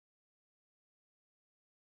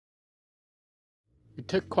It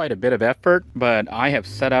took quite a bit of effort, but I have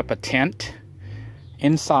set up a tent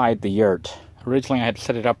inside the yurt. Originally I had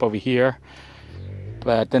set it up over here,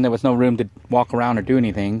 but then there was no room to walk around or do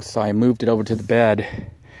anything, so I moved it over to the bed.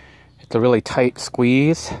 It's a really tight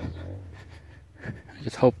squeeze. I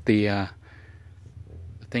just hope the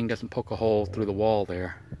thing doesn't poke a hole through the wall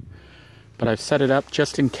there. But I've set it up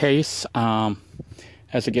just in case,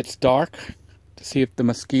 as it gets dark, to see if the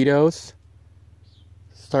mosquitoes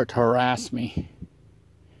start to harass me.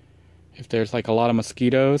 If there's like a lot of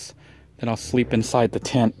mosquitoes, then I'll sleep inside the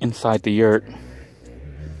tent, inside the yurt.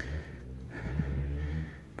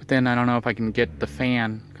 But then I don't know if I can get the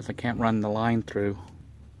fan, because I can't run the line through.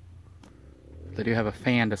 I do have a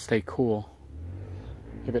fan to stay cool.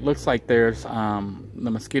 If it looks like there's the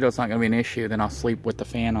mosquito's not going to be an issue, then I'll sleep with the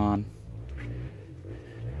fan on.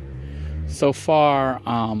 So far,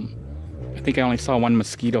 I think I only saw one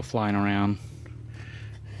mosquito flying around.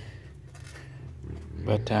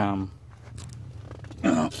 But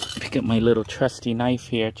I'll pick up my little trusty knife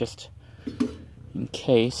here just in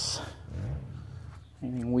case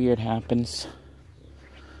anything weird happens.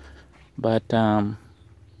 But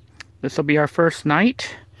this will be our first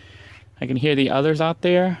night. I can hear the others out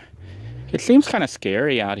there. It seems kind of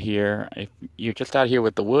scary out here. If you're just out here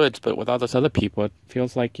with the woods, but with all those other people, it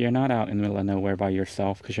feels like you're not out in the middle of nowhere by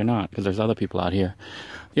yourself, because you're not, because there's other people out here.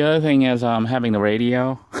 The other thing is having the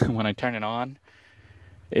radio, when I turn it on,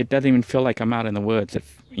 it doesn't even feel like I'm out in the woods.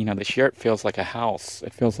 You know, this yurt feels like a house.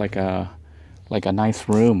 It feels like a nice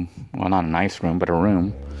room. Well, not a nice room, but a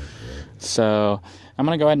room. So I'm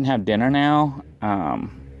gonna go ahead and have dinner now,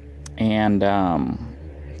 and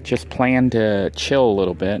just plan to chill a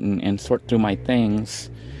little bit and sort through my things,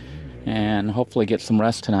 and hopefully get some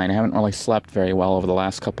rest tonight. I haven't really slept very well over the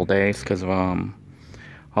last couple days because of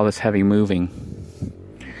all this heavy moving.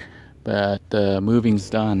 But the moving's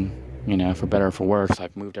done. You know, for better or for worse,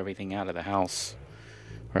 I've moved everything out of the house,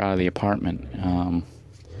 or out of the apartment.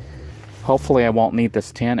 Hopefully I won't need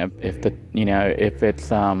this tent. If it's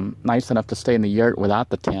nice enough to stay in the yurt without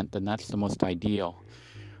the tent, then that's the most ideal.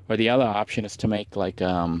 Or the other option is to make like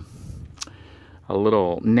a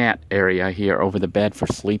little net area here over the bed for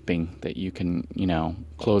sleeping that you can,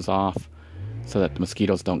 close off so that the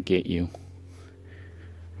mosquitoes don't get you.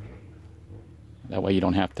 That way you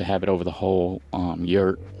don't have to have it over the whole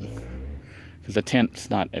yurt. Because the tent's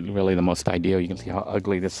not really the most ideal. You can see how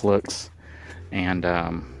ugly this looks. And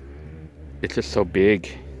it's just so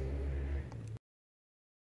big.